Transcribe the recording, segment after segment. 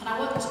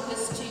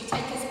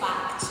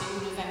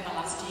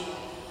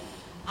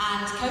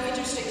And COVID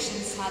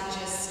restrictions had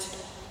just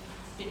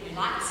been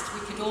relaxed. We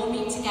could all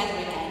meet together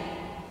again.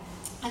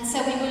 And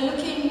so we were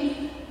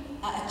looking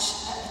at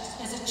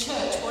as a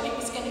church what it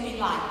was going to be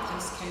like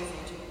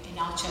post-COVID in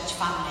our church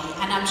family.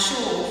 And I'm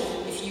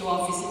sure if you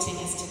are visiting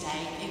us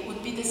today, it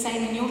would be the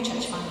same in your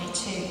church family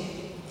too.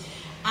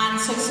 And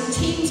so some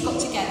teams got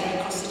together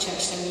across the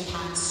church. So we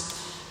had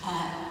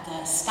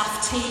the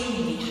staff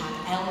team, we had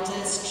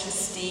elders,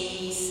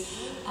 trustees,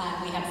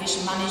 we had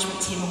vision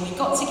management team, and we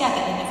got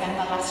together in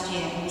November last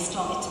year and we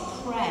started to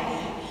pray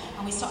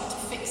and we started to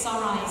fix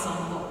our eyes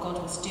on what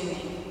God was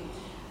doing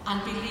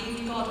and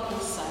believed God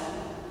also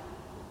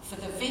for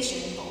the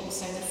vision but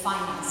also the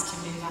finance to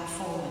move that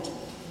forward.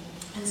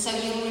 And so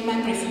you'll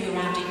remember if you were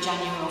around in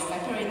January or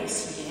February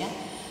this year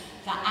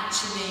that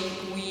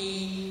actually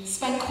we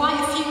spent quite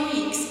a few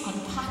weeks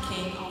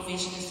unpacking our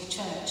vision as a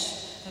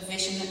church, the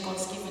vision that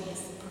God's given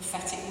us, the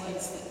prophetic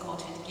words that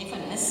God had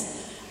given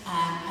us.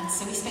 And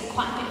so we spent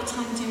quite a bit of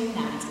time doing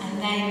that. And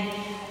then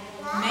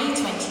May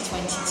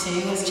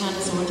 2022, as Jan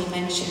has already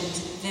mentioned,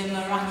 the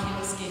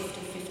miraculous gift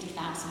of £50,000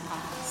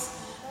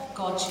 that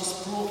God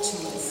just brought to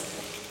us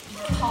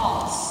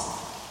because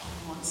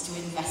He wants to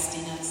invest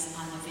in us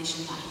and the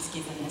vision that He's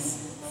given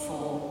us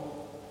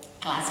for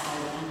Glasgow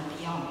and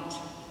beyond.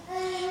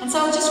 And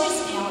so just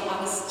recently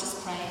I was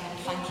just praying and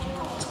thanking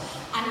God.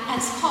 And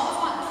as part of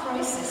that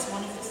process,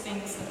 one of the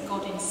things that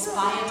God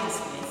inspired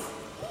us with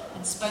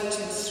and spoke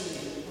to us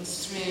through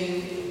was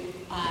through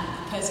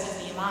the person of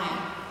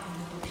Nehemiah, in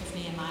the book of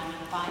Nehemiah in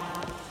the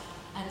Bible.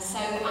 And so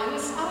I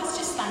was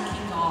just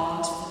thanking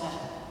God for the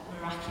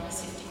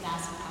miraculous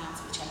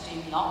 £50,000, which I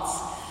do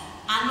lots,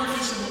 and the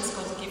vision that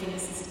God's given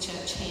us as a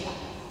church here.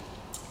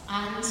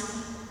 And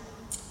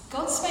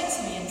God spoke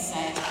to me and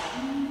said,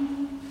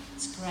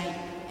 it's great,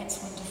 it's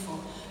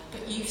wonderful,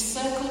 but you've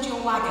circled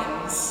your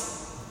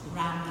wagons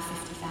around the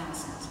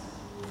 50,000.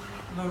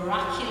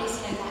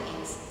 Miraculous though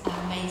that is,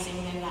 amazing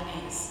though that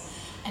is.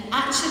 And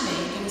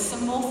actually, there were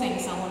some more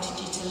things I wanted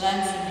you to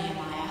learn from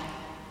Nehemiah,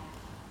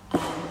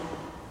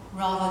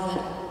 rather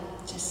than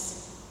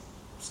just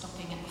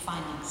stopping at the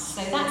finance.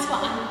 So that's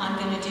what I'm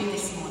going to do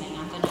this morning.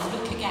 I'm going to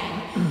look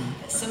again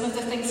at some of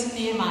the things from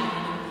Nehemiah,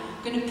 and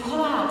I'm going to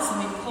pull out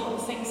some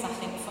important things, I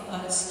think, for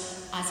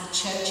us as a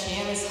church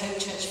here, as Hope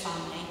Church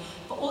family,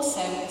 but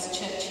also as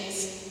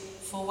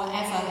churches for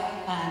wherever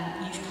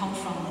you've come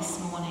from this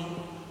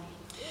morning.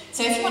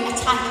 So if you want a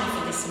title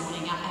for this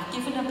morning, I've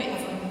given a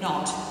bit of a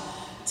nod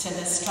to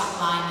the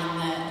strapline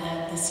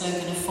and the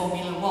slogan of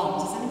Formula 1.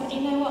 Does anybody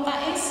know what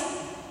that is?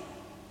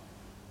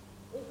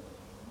 Do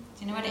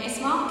you know what it is,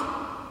 Mark?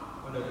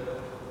 The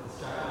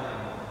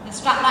strapline. The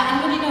strapline.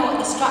 Anybody know what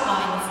the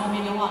strapline of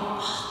Formula 1? Oh,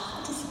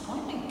 what a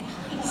disappointment,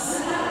 guys.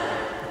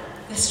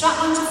 The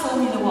strapline to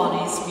Formula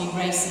 1 is we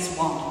race as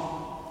one.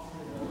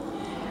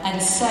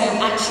 And so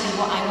actually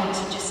what I want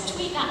to just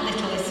tweak that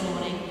little this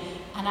morning,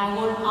 and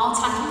our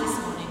title this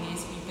morning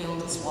is We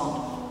Build as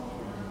One.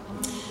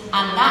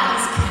 And that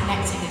is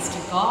connecting us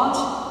to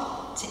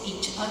God, to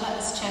each other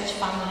as church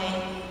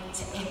family,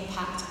 to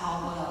impact our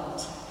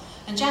world.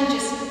 And Jan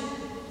just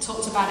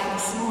talked about it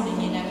this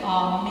morning, you know,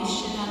 our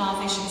mission and our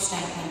vision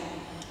statement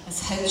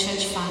as Hope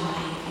Church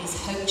family is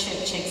Hope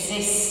Church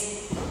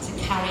exists to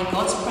carry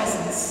God's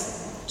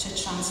presence to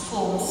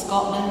transform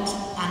Scotland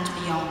and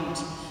beyond.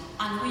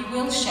 And we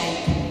will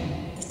shape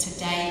the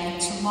today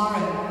and tomorrow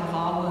of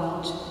our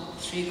world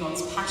through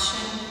God's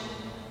passion,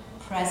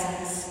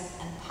 presence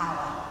and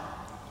power.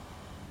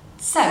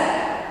 So,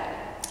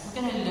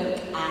 we're going to look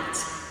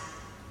at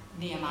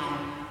Nehemiah.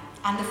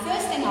 And the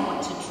first thing I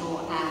want to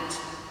draw out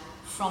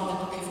from the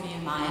book of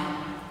Nehemiah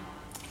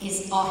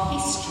is our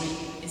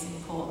history is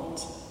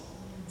important.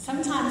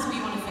 Sometimes we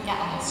want to forget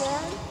our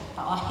history,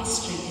 but our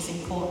history is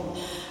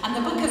important. And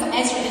the book of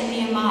Ezra and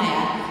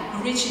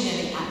Nehemiah,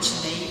 originally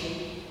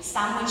actually,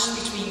 sandwiched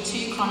between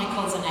 2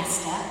 Chronicles and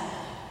Esther,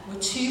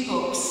 were 2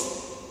 books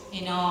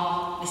in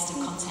our list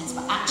of contents,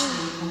 but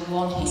actually were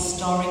one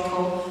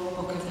historical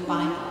book of the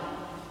Bible.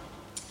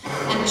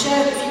 And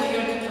Joe, if you were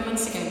here a couple of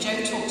months ago,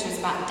 Joe talked to us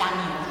about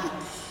Daniel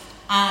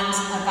and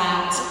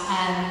about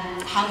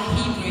how the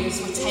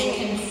Hebrews were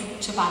taken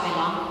to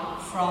Babylon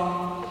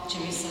from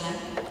Jerusalem,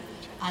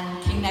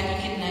 and King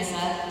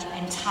Nebuchadnezzar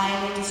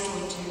entirely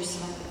destroyed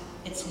Jerusalem,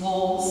 its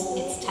walls,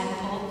 its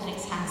temple and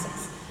its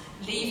houses,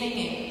 leaving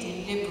it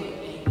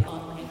deliberately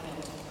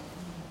unrebuilt.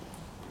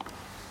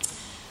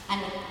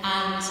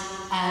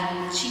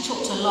 And she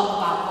talked a lot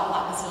about what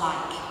that was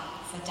like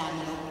for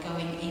Daniel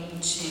going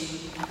into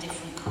a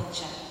different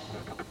culture.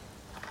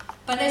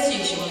 But as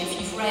usual, if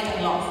you've read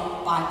a lot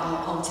of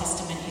Bible, Old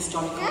Testament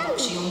historical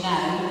books, you'll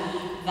know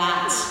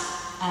that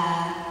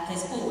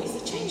there's always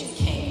a change of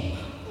king,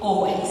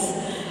 always.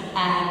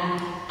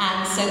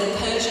 And so the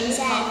Persians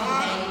come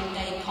and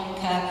they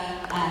conquer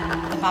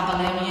the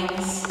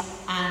Babylonians,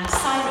 and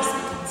Cyrus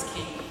becomes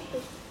king.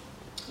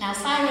 Now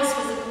Cyrus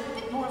was a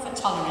bit more of a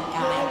tolerant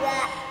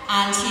guy,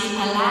 and he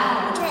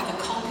allowed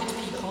the conquered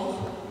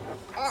people,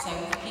 so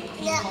the people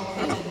he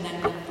conquered and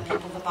then the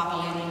people the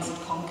Babylonians had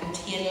conquered,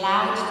 he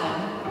allowed them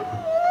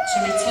to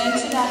return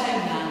to their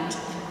homeland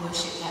and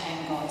worship their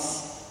own gods.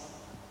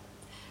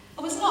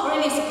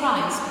 really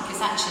surprised because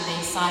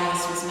actually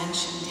Cyrus was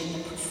mentioned in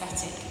the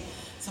prophetic,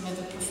 some of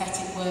the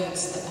prophetic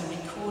words that are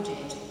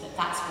recorded, that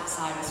that's what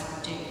Cyrus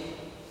would do.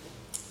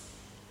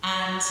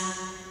 And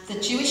the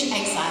Jewish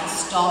exiles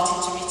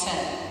started to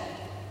return.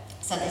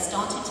 So they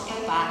started to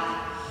go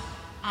back,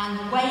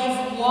 and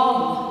wave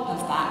one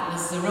of that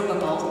was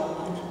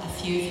Zerubbabel and a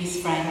few of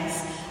his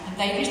friends, and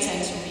they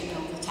returned to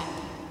rebuild the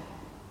temple,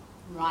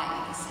 right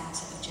at the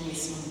centre of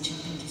Jerusalem, which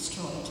had been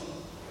destroyed,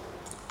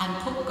 and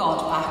put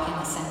God back in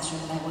the centre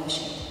of their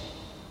worship.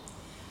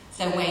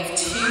 So wave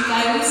two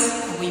goes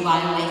a wee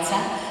while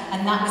later,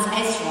 and that was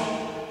Ezra.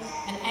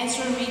 And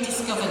Ezra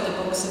rediscovered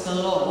the books of the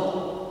law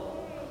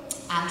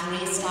and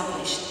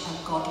re-established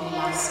a godly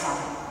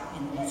lifestyle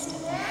in the midst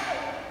of them.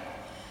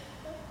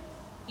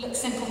 Looks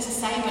simple to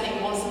say, but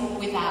it wasn't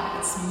without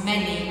its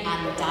many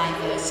and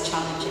diverse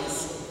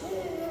challenges.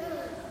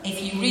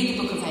 If you read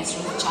the book of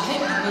Ezra, which I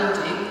hope you will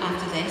do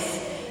after this,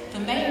 the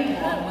main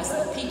one was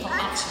that people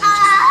actually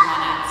just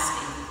ran out of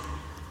steam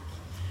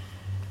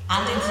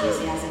and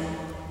enthusiasm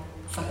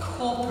for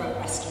corporate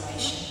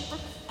restoration,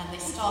 and they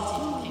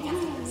started looking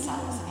after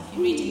themselves. And if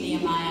you read in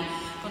Nehemiah,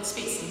 God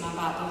speaks to them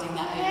about building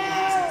their own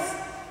houses,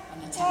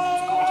 and the temple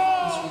of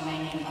God was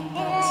remaining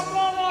unbuilt.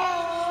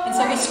 And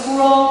so we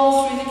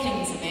scroll through the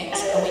kings a bit,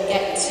 and we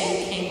get to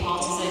King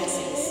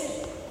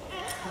Artaxerxes,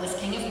 who was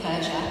king of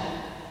Persia.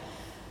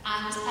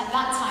 And at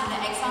that time,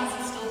 the exiles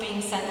are still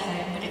being sent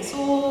home, but it's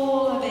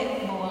all a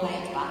bit more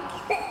laid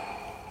back.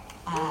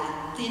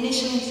 The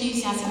initial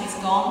enthusiasm is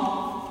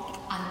gone,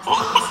 and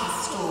peace is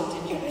restored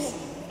in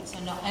Jerusalem. So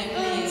not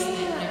only is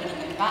there nobody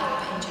going back,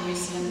 but in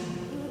Jerusalem,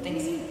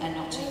 things are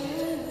not too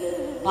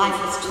good. Life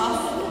is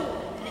tough,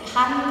 and it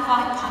hadn't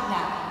quite panned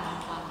out like they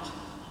planned.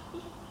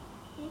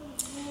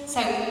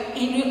 So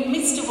in the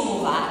midst of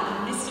all that, in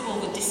the midst of all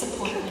the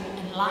disappointment,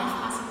 and life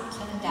hasn't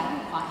turned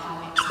out quite how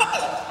we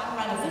expected, how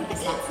relevant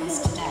is that for us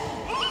today?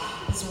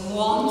 There's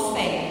one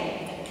thing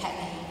that kept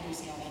the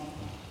Hebrews going.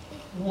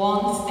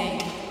 One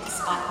thing,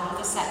 despite all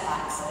the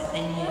setbacks that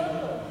they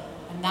knew,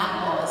 and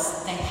that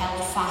was they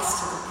held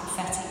fast to the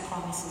prophetic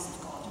promises of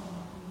God.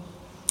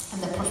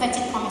 And the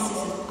prophetic promises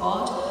of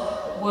God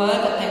were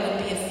that there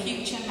would be a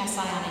future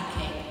messianic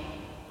king,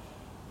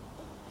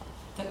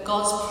 that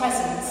God's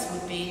presence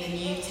would be the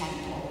new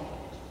temple,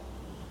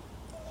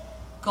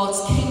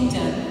 God's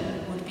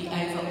kingdom would be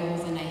over all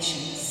the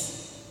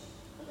nations,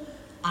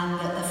 and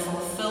that the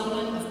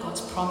fulfillment of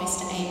God's promise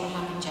to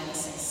Abraham in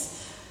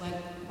Genesis,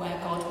 where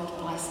God would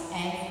bless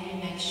every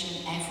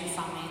nation, every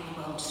family in the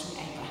world through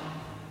Abraham.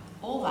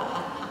 All that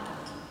hadn't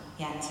happened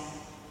yet.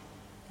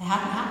 They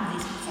hadn't happened,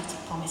 these prophetic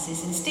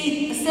promises. Instead,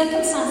 the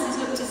circumstances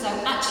looked as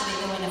though actually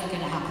they were never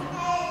going to happen.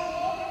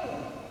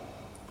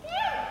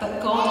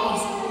 But God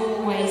is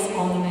always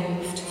on the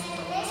move to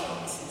fulfill his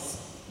promises.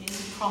 He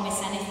doesn't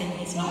promise anything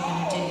he's not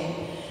going to do.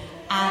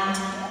 And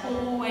he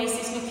always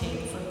is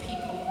looking for a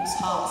people whose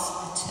hearts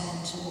are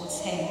turned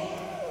towards him.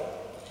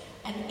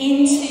 And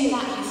into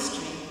that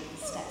history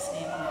steps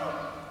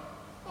Nehemiah.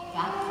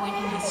 That point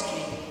in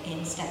history,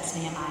 in steps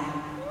Nehemiah.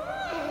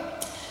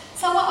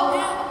 So what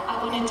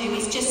I want to do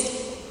is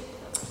just,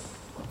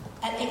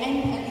 at the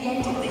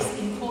end of this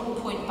important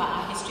point about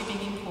our history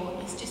being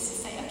important, is just to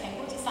say, okay,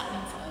 what does that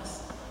mean for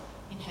us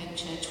in Home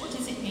Church? What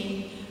does it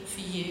mean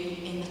for you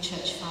in the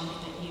church family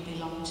that you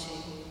belong to?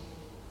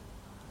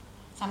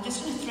 So I'm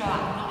just going to throw out,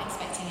 I'm not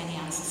expecting any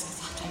answers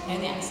because I don't know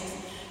the answers,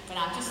 but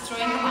I'm just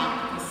throwing them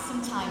out because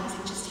sometimes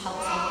it just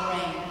helps our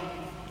brain.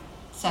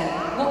 So,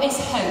 what is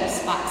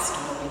Hope's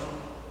backstory?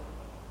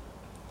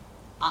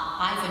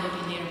 I've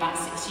only been here about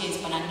 6 years,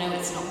 but I know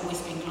it's not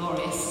always been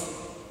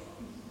glorious.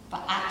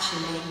 But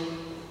actually,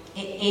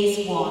 it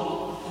is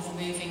one of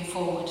moving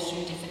forward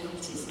through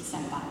difficulties and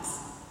setbacks.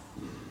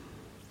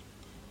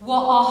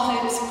 What are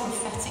Hope's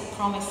prophetic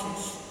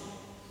promises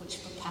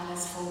which propel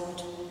us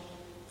forward?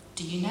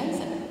 Do you know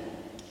them?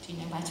 Do you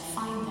know where to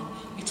find them?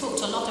 We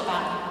talked a lot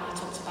about them when we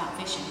talked about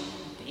vision,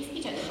 but if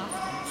you don't have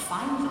them,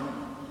 find them.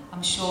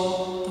 I'm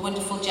sure the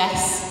wonderful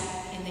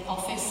Jess in the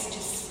office,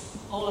 just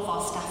all of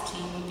our staff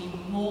team would be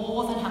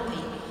more than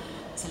happy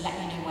to let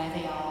you know where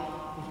they are.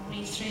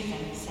 Read through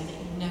them so that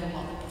you know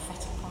what the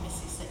prophetic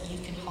promises that you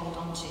can hold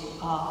on to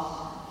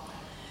are.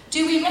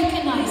 Do we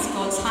recognise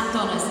God's hand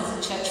on us as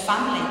a church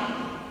family?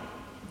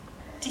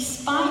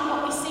 Despite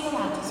what we see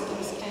around us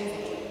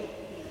post-COVID,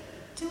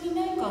 do we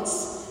know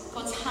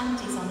God's hand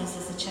is on us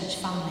as a church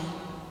family?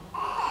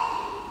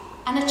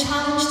 And a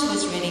challenge to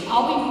us really,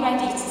 are we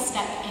ready to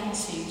step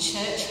into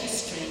church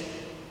history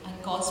and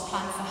God's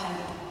plan for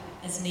hope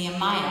as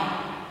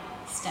Nehemiah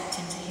stepped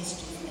into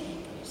history for the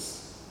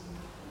Hebrews?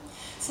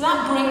 So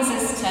that brings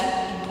us to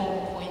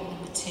important point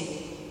number 2.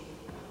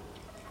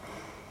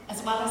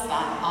 As well as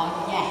that,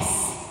 our yes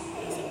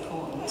is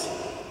important.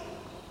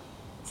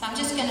 So I'm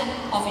just going to,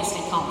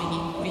 obviously can't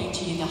really read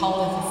you the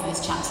whole of the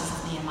first chapters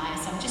of Nehemiah,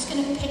 so I'm just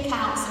going to pick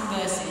out some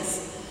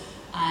verses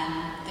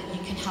that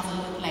you can have a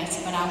look later,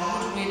 but I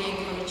would really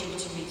encourage you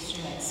to read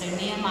through it. So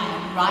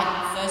Nehemiah,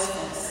 right, first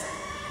verse,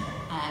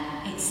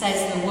 it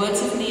says, the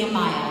words of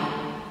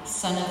Nehemiah,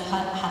 son of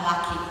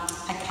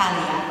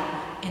Hakaliah,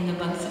 in the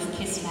month of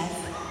Kislev,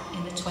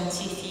 in the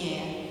 20th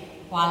year,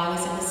 while I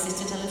was in the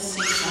citadel of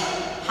Susa,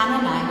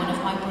 Hanani, one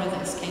of my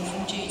brothers, came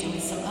from Judah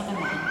with some other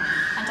men,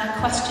 and I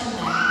questioned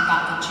them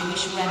about the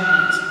Jewish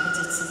remnant that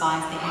had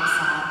survived the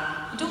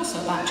exile, and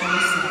also about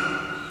Jerusalem.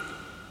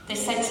 They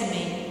said to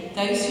me,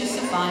 "Those who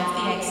survived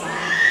the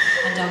exile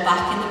and are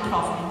back in the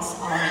province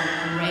are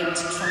in great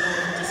trouble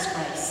and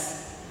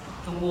disgrace.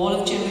 The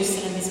wall of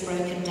Jerusalem is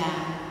broken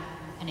down,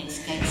 and its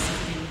gates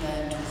have been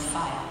burned with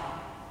fire."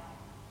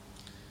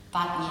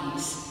 Bad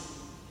news.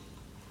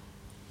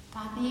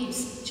 Bad news.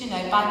 Do you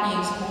know, bad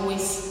news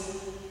always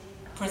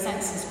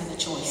presents us with a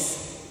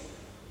choice.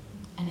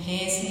 And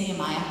here's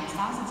Nehemiah,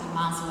 thousands of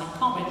miles away,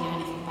 can't really do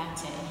anything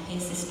about it, and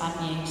here's this bad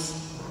news.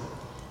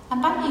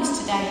 And bad news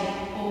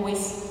today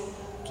always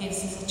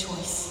gives us a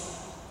choice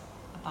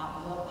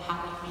about how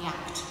we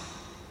react.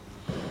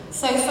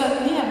 So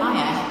for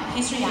Nehemiah,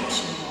 his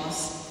reaction was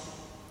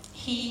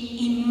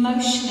he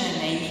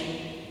emotionally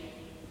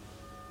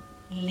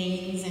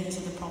leans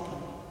into the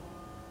problem.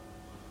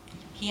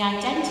 He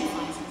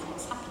identifies with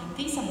what's happening.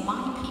 These are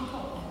my people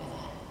over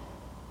there.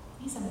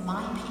 These are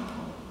my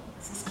people.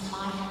 This is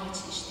my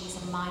heritage. These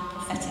are my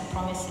prophetic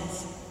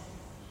promises.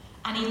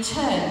 And he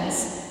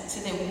turns to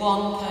the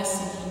one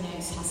person he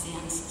knows has the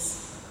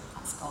answers.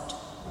 That's God.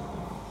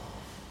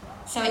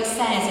 So it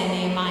says in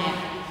Nehemiah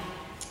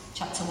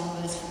chapter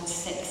 1 verse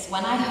 46,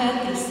 "When I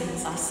heard these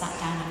things, I sat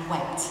down and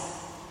wept.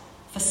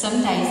 For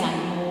some days I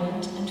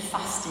mourned and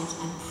fasted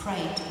and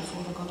prayed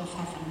before the God of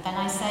heaven. Then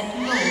I said,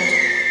 Lord,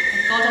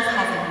 the God of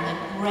heaven,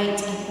 the great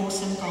and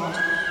awesome God,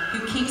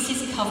 who keeps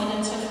his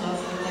covenant of love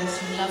with those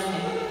who love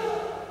him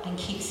and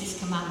keeps his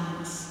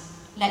commandments,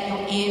 let your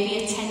ear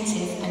be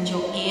attentive and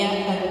your ear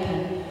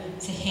open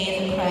to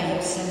hear the prayer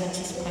your servant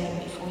is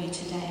praying before you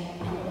today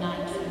and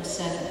night for your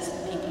servants,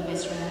 the people of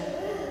Israel.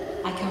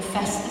 I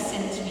confess the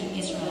sins we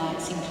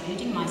Israelites,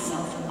 including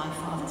myself and my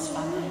father's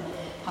family,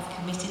 have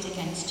committed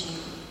against you.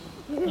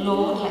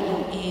 Lord, let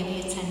your ear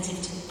be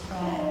attentive to the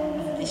prayer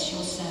of this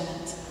your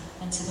servant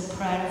and to the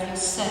prayer of your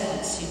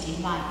servants who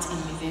delight in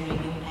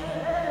revering your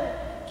name.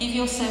 Give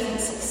your servant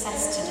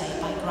success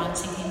today by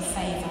granting him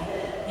favour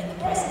in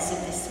the presence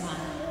of this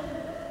man.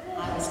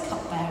 I was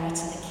cupbearer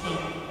to the king."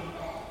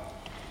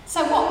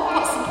 So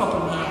what's the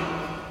problem here?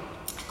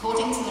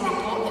 According to the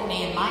report that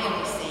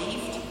Nehemiah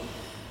received,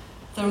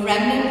 the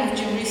remnant of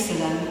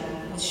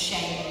Jerusalem was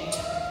shamed.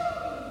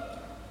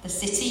 A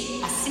city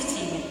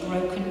with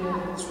broken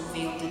walls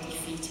revealed a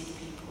defeated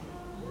people.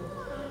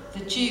 The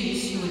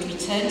Jews who had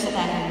returned to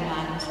their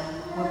homeland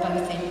were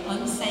both in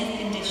unsafe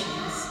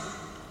conditions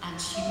and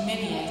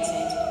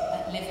humiliated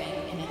at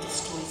living in a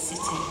destroyed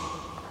city.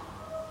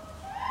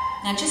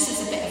 Now, just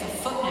as a bit of a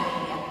footnote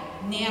here,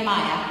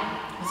 Nehemiah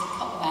was a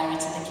cupbearer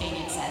to the king,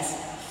 it says.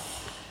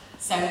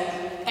 So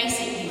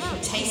basically,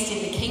 he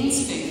tasted the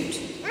king's food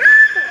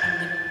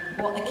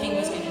and what the king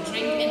was going to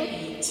drink and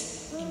eat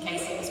in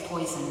case it was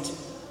poisoned.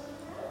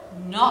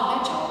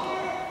 Not a job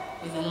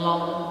with a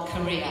long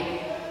career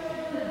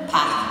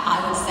path,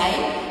 I would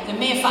say. The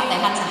mere fact they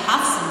had to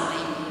have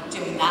somebody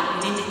doing that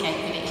would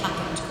indicate that it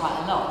happened quite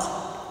a lot.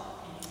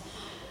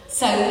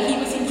 So he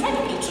was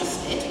incredibly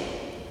trusted,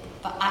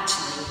 but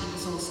actually he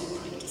was also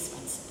pretty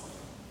dispensable.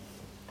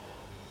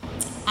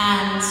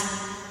 And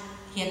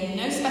he had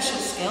no special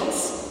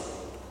skills,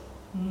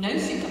 no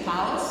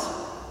superpowers.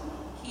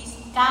 He's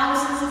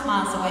thousands of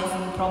miles away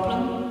from the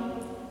problem.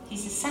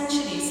 He's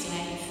essentially a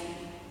slave.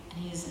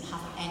 And he doesn't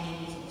have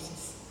any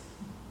resources.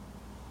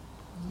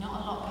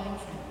 Not a lot going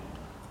for him.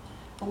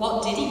 But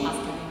what did he have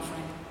going for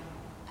him?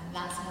 And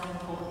that's more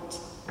important.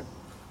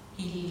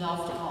 He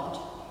loved God.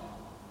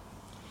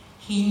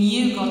 He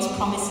knew God's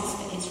promises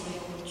for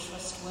Israel were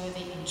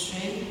trustworthy and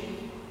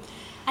true.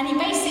 And he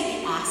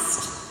basically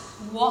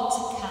asked, what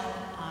can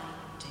I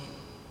do?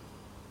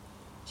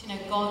 Do you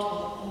know,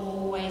 God will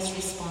always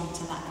respond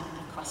to that kind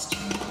of question.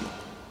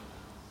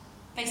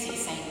 Basically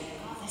saying,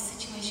 oh, this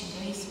situation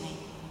grieves me.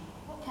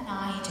 What can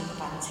I do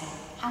about it?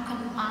 How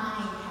can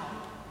I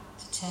help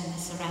to turn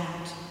this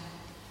around?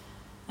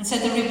 And so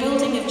the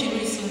rebuilding of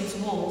Jerusalem's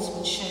walls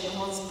would show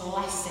God's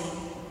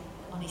blessing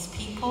on his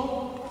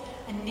people.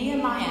 And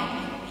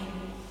Nehemiah,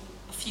 in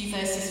a few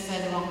verses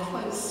further on,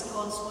 quotes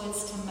God's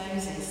words to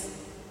Moses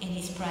in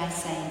his prayer,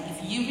 saying,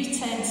 "If you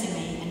return to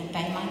me and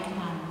obey my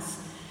commands,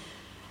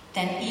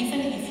 then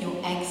even if your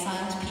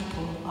exiled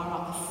people are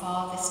at the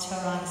farthest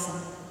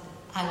horizon,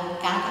 I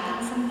will gather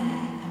them from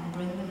there and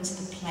bring them to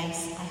the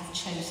place I have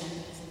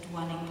chosen as a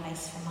dwelling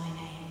place for my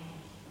name."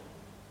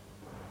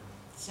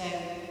 So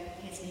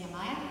here's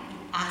Nehemiah. He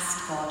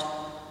asked God.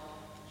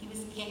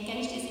 He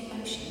engaged his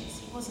emotions.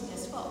 He wasn't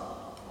just,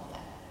 well, poor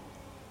them.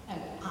 No,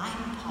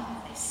 I'm part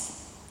of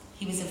this.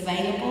 He was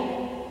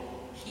available.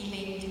 He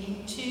leaned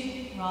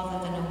into rather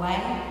than away.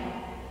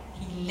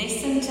 He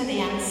listened to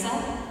the answer.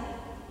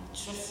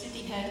 He trusted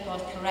he heard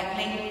God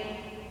correctly.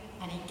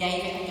 And he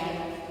gave it a go.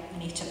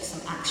 And he took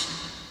some action.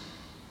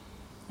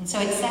 And so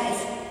it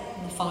says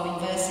in the following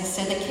verses,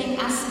 "So the king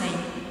asked me,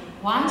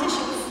 'Why does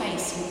your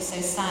face look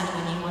so sad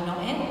when you are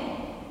not ill?'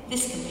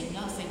 This can be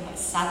nothing but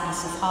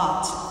sadness of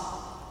heart.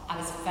 I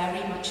was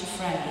very much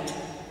afraid.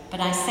 But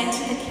I said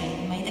to the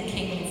king, may the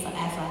king live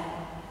forever.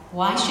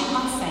 Why should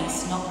my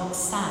face not look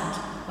sad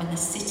when the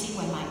city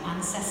where my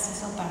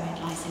ancestors are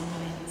buried lies in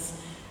ruins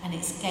and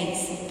its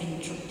gates have been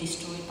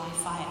destroyed by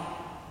fire?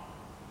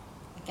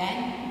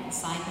 Again, a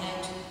side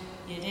note,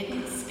 you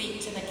didn't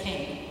speak to the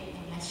king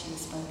unless you were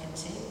spoken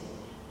to.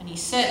 And he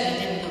certainly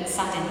didn't look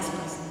sad in his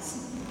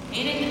presence.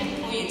 He didn't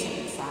employ you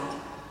to look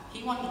sad.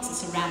 He wanted to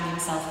surround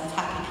himself with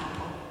happy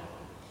people.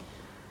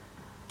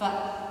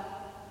 But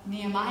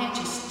Nehemiah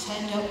just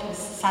turned up with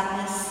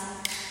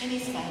sadness in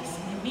his face,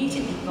 and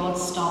immediately God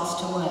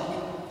starts to work.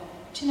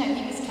 Do you know,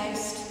 he was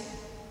toast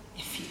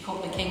if he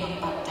caught the king on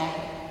a bad day.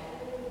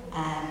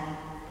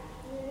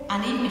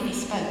 And even if he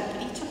spoke,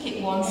 but he took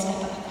it one step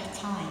at a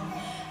time.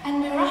 And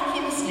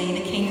miraculously,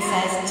 the king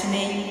says to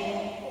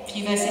me, a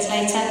few verses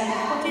later,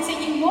 what is it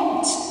you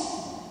want?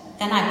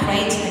 Then I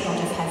prayed to the God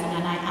of heaven,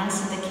 and I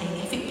answered the king,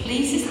 if it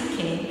pleases the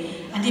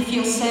king, and if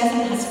your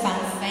servant has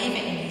found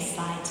favour in his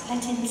sight,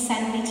 let him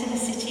send me to the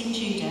city in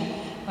Judah,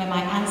 where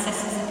my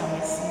ancestors are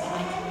buried, so that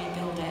I can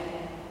rebuild it.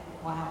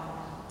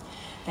 Wow.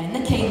 Then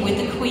the king, with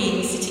the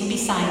queen sitting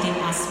beside him,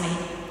 asked me,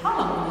 how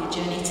long will your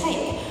journey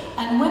take?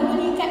 And when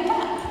will you get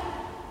back?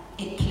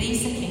 It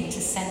pleased the king to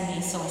send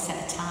me, so I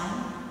set a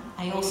time.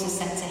 I also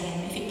said to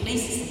him, if it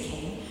pleases the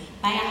king,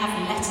 may I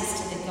have letters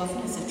to the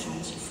governors of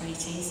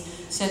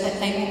Trans-Euphrates, so that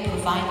they will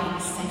provide me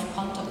with safe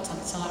conduct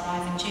until I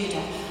arrive in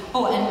Judah.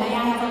 Oh, and may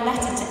I have a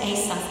letter to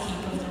Asaph,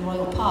 keeper of the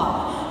royal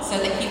park, so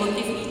that he will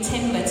give me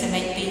timber to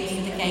make beams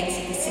for the gates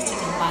of the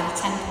citadel by the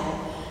temple,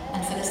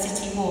 and for the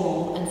city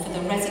wall, and for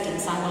the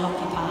residence I will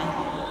occupy.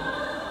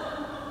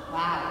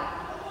 Wow.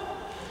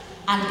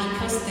 And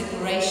because the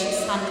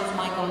gracious hand of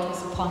my God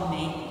was upon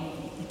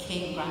me, the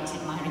king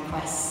granted my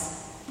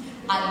requests.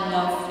 I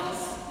love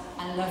this.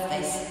 I love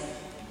this.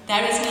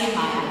 There is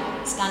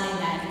Nehemiah standing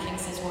there. The king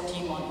says, what do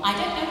you want? I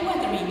don't know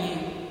whether he knew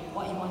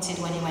what he wanted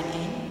when he went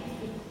in.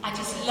 I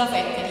just love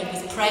it that he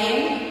was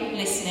praying,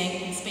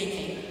 listening, and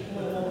speaking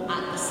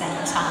at the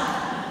same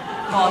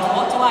time. God,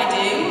 what do I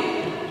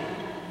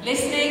do?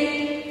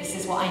 Listening, this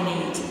is what I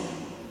need.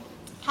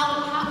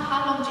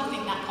 How long do you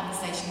think that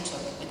conversation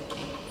took with the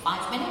king?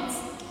 5 minutes?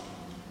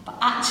 But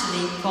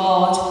actually,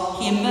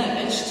 God, he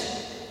emerged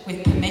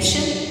with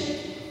permission,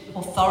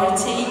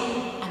 authority,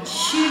 and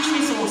huge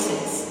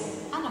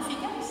resources. And off he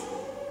goes.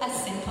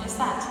 As simple as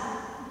that.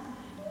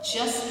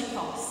 Just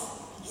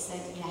because he said,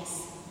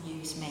 yes,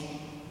 use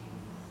me.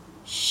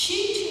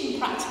 Hugely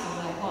impractical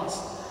though it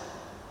was.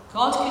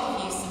 God could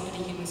have used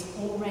somebody who was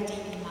already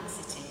in that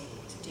city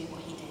to do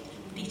what he did.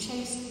 But he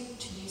chose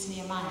to use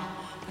Nehemiah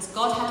because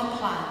God had a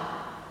plan.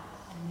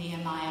 And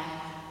Nehemiah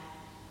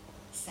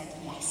said,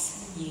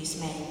 yes,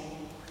 use me.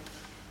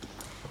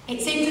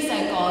 It seemed as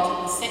though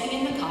God was sitting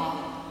in the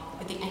car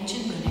with the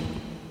engine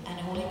running,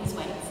 and all he was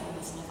waiting for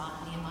was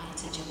Nehemiah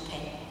to jump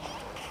in.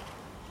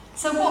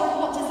 So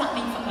what does that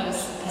mean for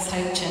us as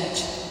Hope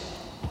Church?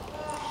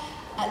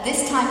 At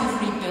this time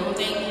of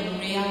rebuilding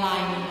and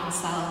realigning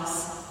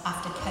ourselves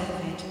after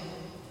COVID,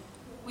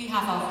 we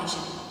have our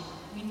vision.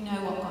 We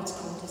know what God's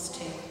called us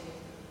to.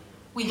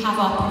 We have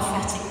our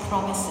prophetic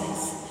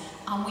promises,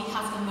 and we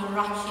have the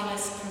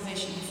miraculous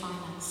provision of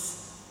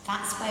finance.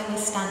 That's where we're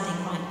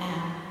standing right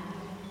now.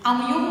 And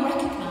we all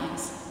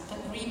recognise that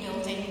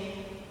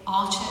rebuilding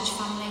our church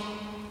family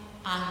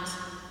and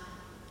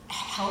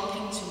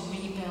helping to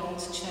rebuild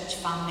church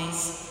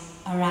families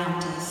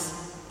around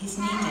us is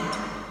needed.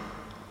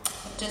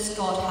 But does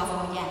God have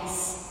our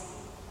yes?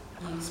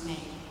 Use me.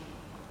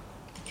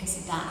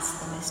 Because that's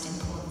the most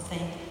important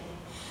thing.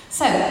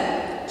 So,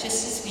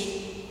 just as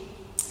we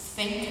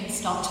think and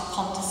start to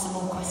ponder some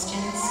more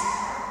questions,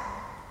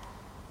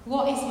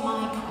 what is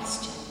my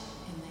question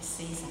in this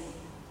season?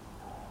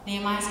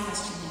 Nehemiah's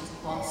question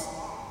was,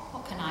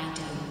 what can I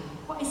do?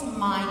 What is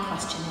my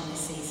question in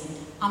this season?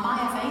 Am I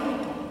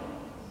available?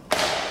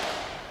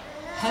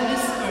 Holy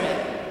Spirit,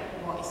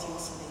 what is your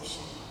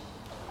solution?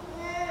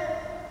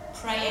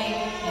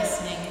 Praying,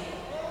 listening,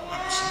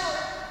 action.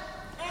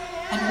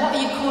 And what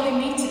are you calling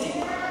me to do?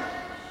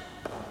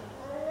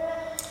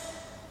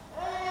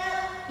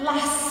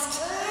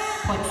 Last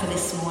point for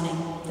this morning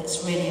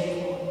that's really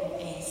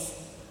important is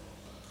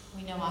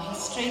we know our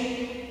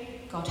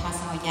history, God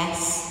has our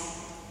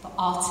yes, but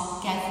our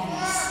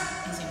togetherness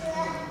is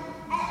important.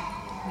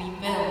 We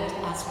build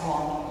as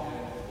one.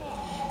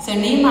 So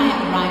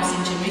Nehemiah arrives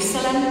in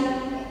Jerusalem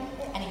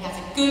and he has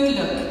a good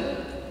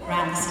look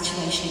around the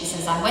situation. It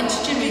says, I went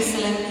to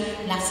Jerusalem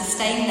and after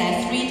staying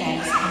there 3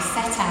 days, I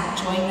set out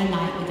during the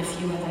night with a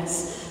few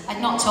others.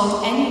 I'd not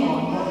told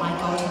anyone what my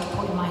God had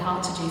put in my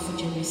heart to do for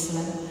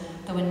Jerusalem.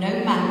 There were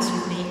no mounts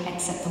with me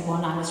except the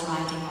one I was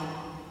riding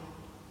on.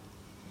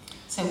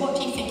 So what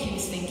do you think he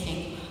was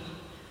thinking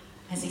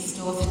as he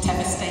saw the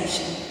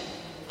devastation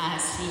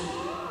as he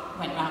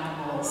went round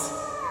the walls?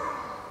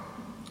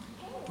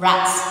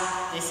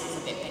 Rats, this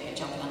is a bit bigger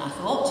job than I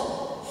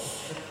thought.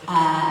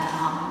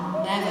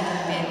 I'm never going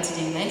to be able to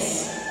do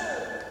this.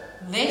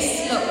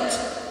 This looked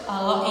a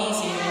lot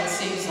easier than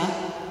Susa.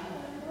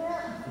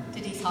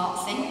 Did his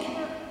heart sink?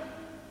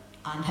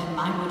 I know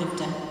mine would have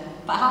done.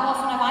 But how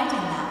often have I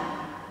done that?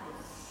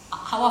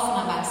 How often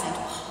have I said,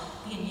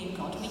 oh, me and you,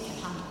 God, we can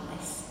handle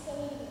this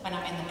when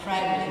I'm in the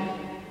prayer room.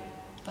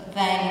 But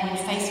then when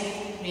faced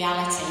with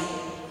reality,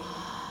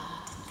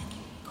 I didn't think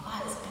it would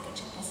quite as big a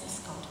job as this,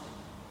 God.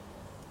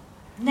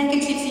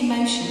 Negative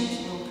emotions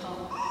will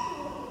come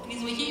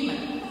because we're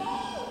human.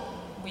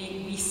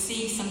 We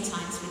see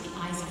sometimes with the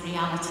eyes of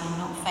reality and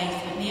not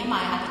faith. But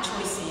Nehemiah had a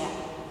choice here.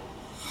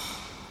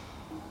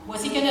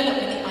 Was he going to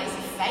look with the eyes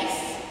of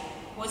faith?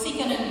 Was he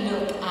going to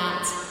look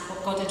at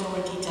what God had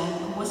already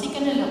done? Or was he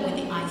going to look with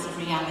the eyes of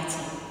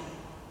reality?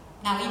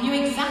 Now, he knew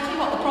exactly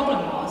what the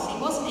problem was. He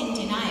wasn't in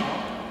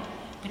denial,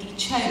 but he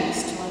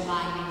chose to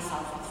align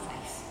himself with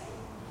faith.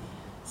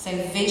 So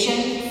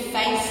vision,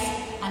 faith,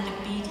 and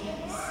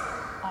obedience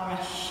are a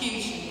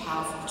hugely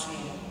powerful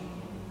trio.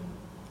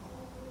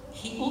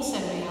 He also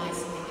realised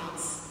something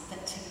else,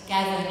 that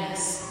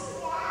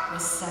togetherness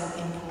was so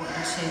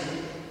important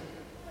too.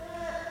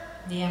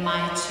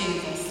 Nehemiah 2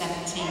 verse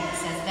 17, it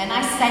says, Then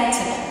I said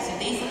to them, so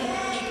these are the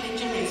people in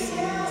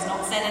Jerusalem who he's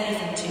not said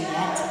anything to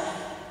yet,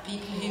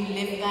 people who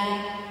live there,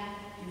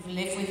 who've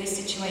lived with this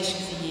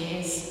situation for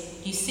years.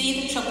 You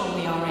see the trouble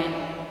we are in.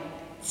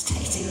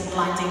 Stating the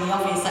blindingly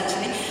obvious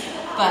actually.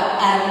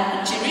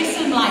 But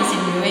Jerusalem lies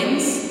in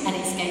ruins and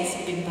its gates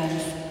have been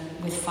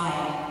burned with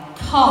fire.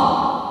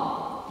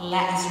 Come,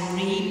 let us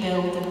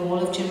rebuild the wall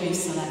of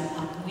Jerusalem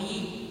and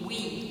we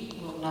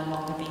will no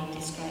longer be in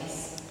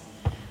disgrace.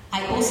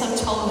 I also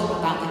told them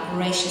about the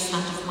gracious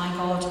hand of my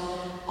God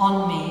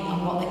on me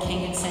and what the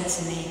king had said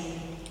to me.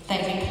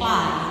 They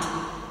replied,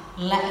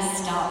 let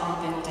us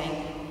start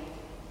rebuilding.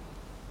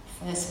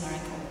 First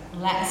miracle.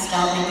 Let us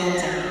start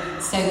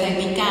rebuilding. So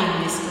they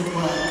began this good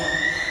work.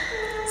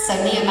 So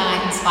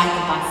Nehemiah inspired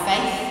them by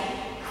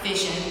faith,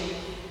 vision,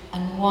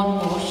 and one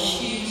more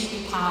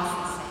hugely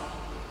powerful thing,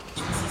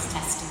 which was his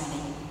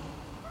testimony.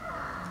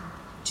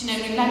 Do you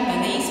know,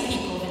 remember, these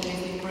people had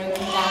lived with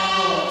broken down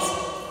walls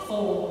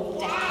for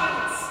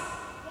decades.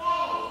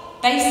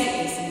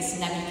 Basically since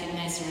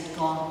Nebuchadnezzar had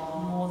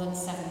gone, more than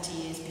 70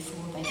 years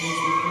before they lived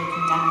with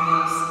broken down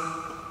walls.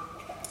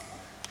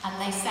 And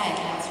they said,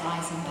 let's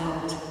rise and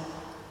build.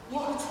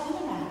 What a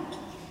turnaround.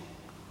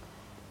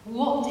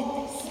 What did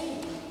they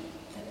see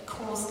that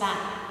caused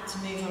that to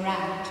move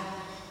around?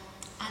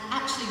 And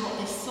actually what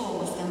they saw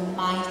was the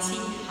mighty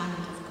hand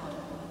of God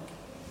at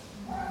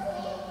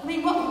work. I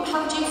mean,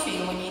 how did you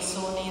feel when you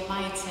saw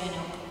Nehemiah turn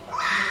up with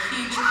a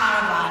huge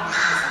caravan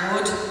of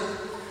wood,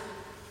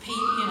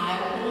 you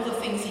know, all the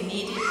things he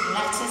needed,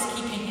 letters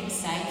keeping him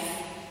safe?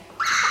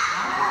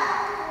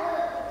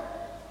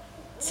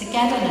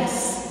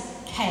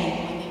 Togetherness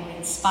came when they were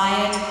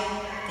inspired,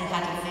 they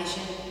had a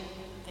vision,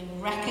 they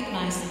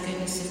recognised the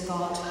goodness of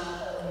God,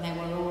 and they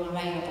were all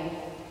available.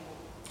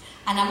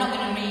 And I'm not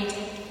going to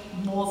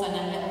read more than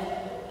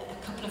a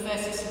couple of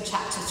verses from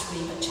chapter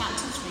 3, but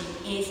chapter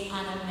 3 is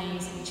an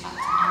amazing chapter.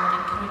 I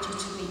would encourage you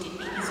to read it.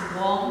 It is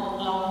one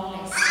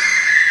long list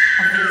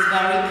of these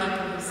very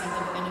people who said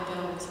they were going to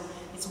build.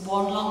 It's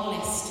one long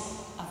list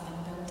of them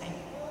building.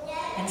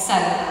 And so,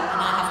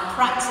 and I have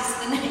practiced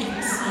the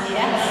names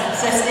here,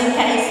 just in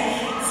case.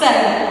 So,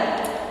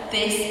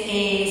 this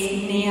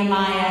is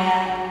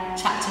Nehemiah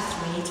chapter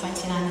 3,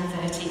 29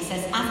 and 30. It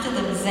says, After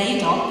them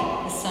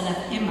Zadok, the son of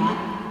Immer,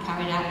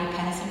 carried out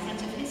repairs in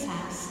front of his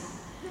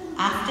house.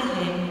 After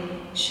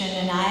him,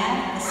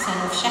 Shunaniah, the son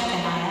of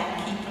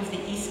Shechaniah, keeper of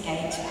the east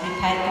gate,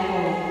 repaired the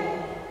wall.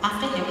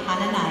 After him,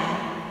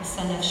 Hananiah, the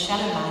son of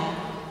Shelemiah,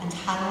 and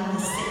Hanan,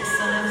 the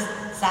son of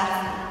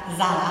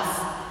Zalaph,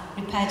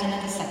 repaired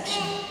another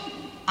section.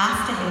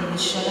 After him,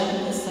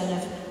 Meshullam, the son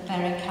of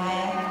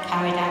Berechiah,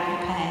 carried out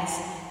repairs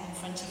in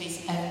front of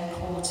his own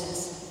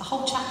quarters. The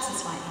whole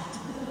chapter's like that.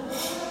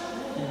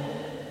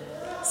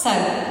 So,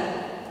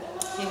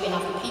 here we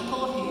have the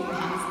people who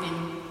have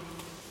been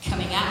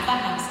coming out of their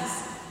houses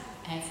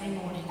every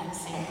morning and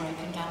seeing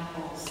broken down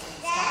walls,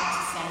 starting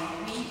to say,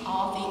 we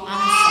are the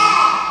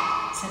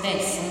answer to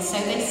this. And so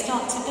they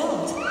start to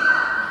build.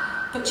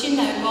 But you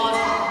know, God,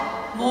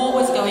 more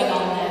was going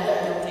on there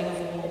than building of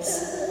walls.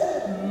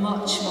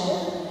 Much more.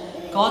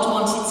 God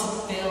wanted to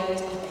build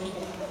a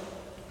people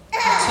who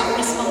took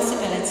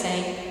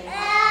responsibility,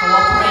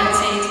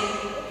 cooperated,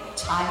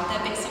 tied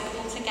their bits of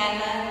wool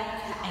together,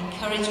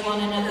 encouraged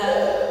one another.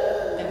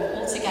 They were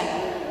all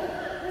together.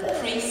 The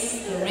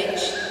priests, the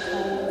rich, the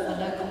poor, the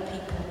local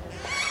people.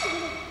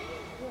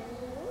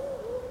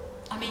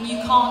 I mean, you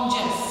can't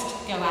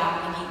just go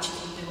out and each of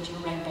you build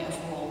your own bit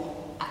of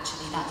wall.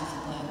 Actually, that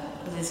doesn't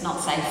work, because it's not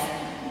safe.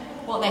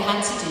 What they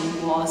had to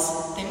do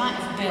was, they might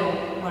have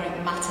built where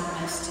it mattered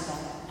most to them,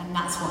 and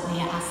that's what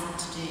Nehemiah asked them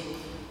to do.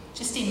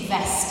 Just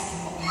invest in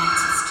what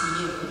matters to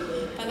you.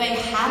 But they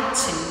had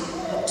to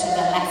look to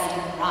the left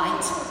and the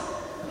right.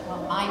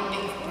 Well, my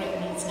bit of brick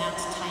needs now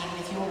to tie in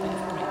with your bit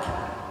of brick.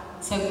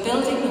 So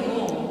building the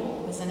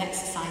wall was an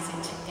exercise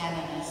in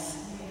togetherness,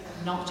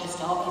 not just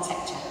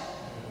architecture.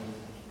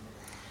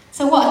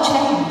 So what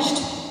had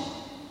changed?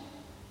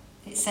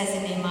 It says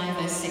in Nehemiah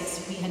verse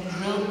 6, we had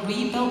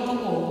rebuilt the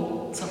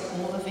wall till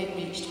all of it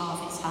reached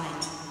half its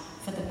height,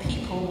 for the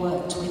people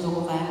worked with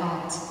all their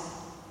heart.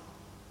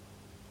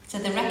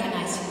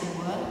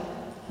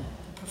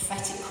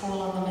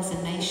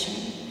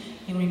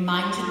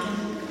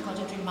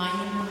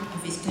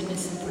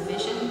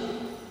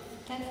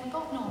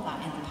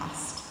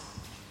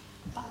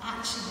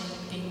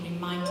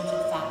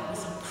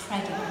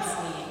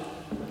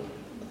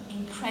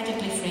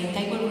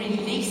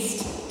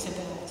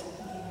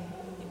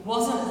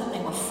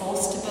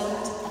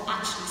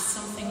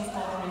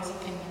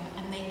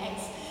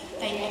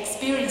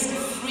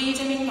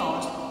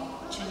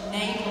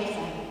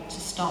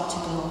 start to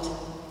build.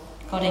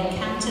 God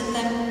encountered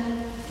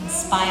them,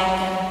 inspired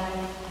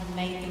them, and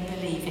made them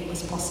believe it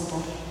was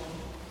possible.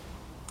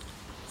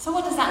 So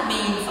what does that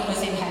mean for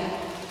us in Hope?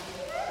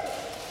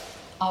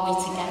 Are we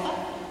together?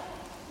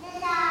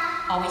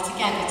 Are we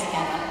together?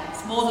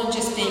 It's more than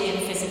just being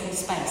in a physical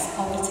space.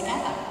 Are we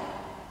together?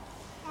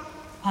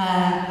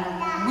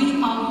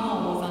 We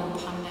are more than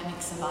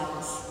pandemic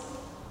survivors,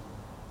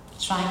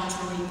 trying to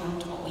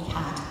rebuild what we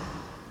had.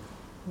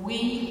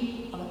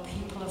 We are the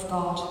people of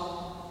God,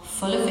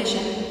 full of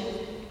vision,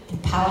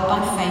 empowered by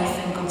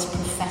faith in God's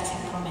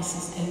prophetic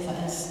promises over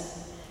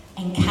us,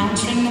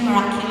 encountering the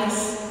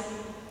miraculous,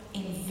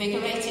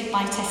 invigorated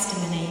by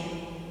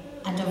testimony,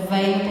 and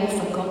available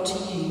for God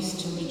to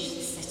use to reach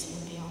the city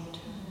and beyond.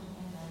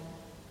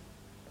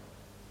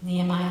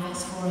 Nehemiah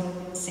verse 4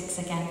 and 6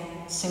 again.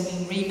 So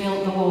we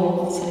rebuilt the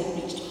wall till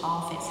it reached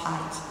half its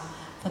height,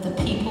 for the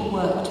people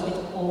worked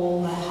with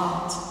all their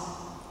heart.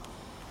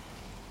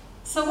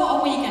 So what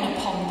are we going to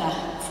ponder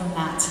from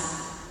that?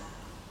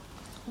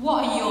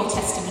 What are your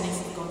testimonies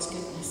of God's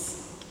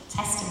goodness?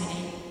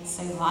 Testimony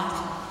so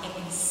vital, it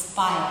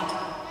inspired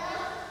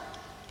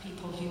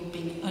people who've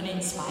been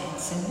uninspired.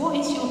 So what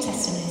is your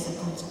testimonies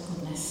of God's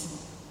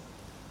goodness?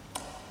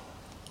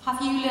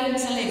 Have you learned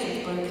to live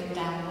with broken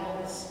down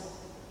walls?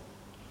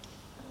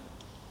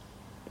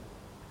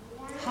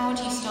 How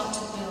do you start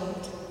to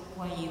build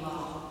where you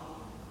are?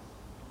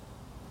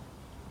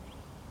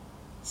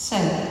 So,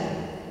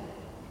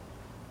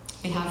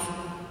 we have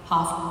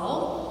half a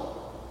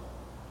wall,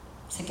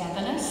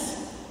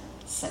 togetherness,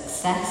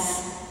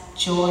 success,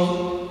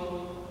 joy,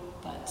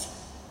 but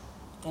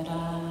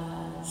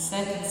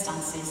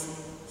circumstances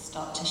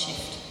start to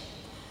shift.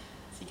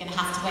 So you're going to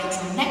have to wait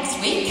till next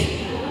week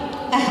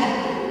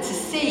to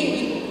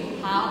see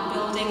how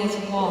building as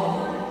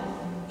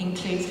one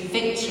includes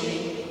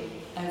victory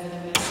over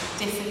the most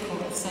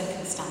difficult of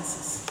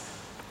circumstances.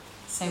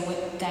 So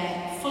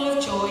they're full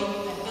of joy,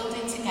 they're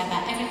building together,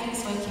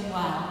 everything's working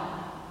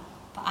well,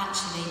 but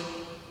actually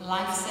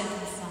life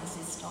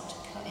circumstances start to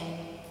cut in.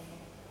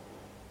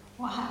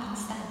 What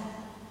happens then?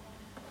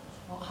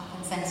 What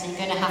happens then? So you're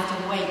going to have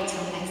to wait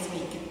till next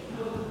week.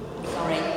 Sorry.